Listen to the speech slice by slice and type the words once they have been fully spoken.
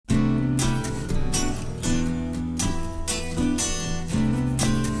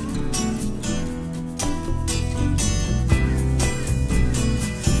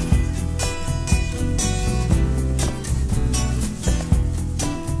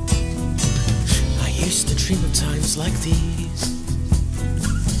used to dream of times like these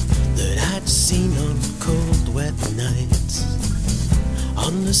that I'd seen on cold, wet nights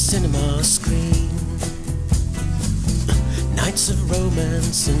on the cinema screen. Nights of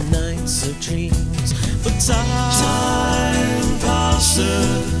romance and nights of dreams. But time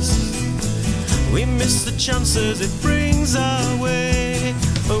passes, we miss the chances it brings our way.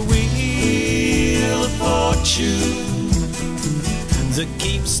 A wheel of fortune that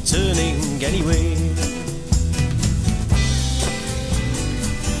keeps turning anyway.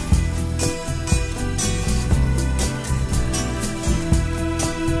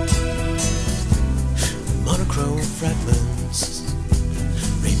 Monochrome fragments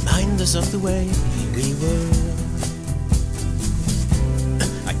remind us of the way we were.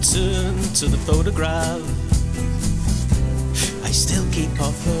 I turn to the photograph, I still keep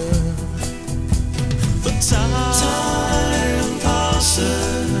off her. But time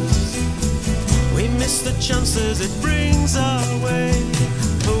passes, we miss the chances it brings our way.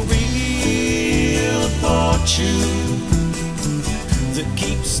 A wheel of fortune that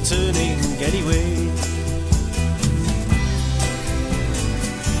keeps turning anyway.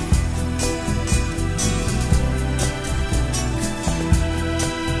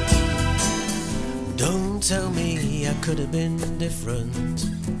 Don't tell me I could have been different,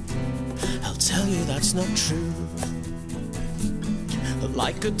 I'll tell you that's not true.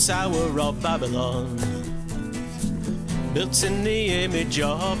 Like a tower of Babylon, built in the image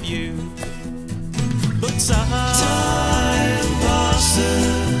of you. But time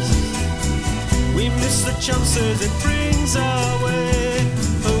passes, we miss the chances it brings our way.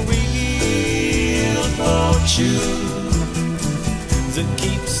 A wheel of fortune that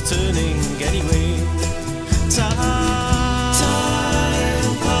keeps turning anyway. Time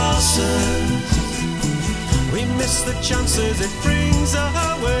passes, we miss the chances it brings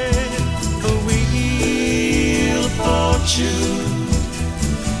our way. A wheel of fortune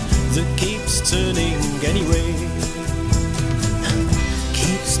that keeps turning anyway.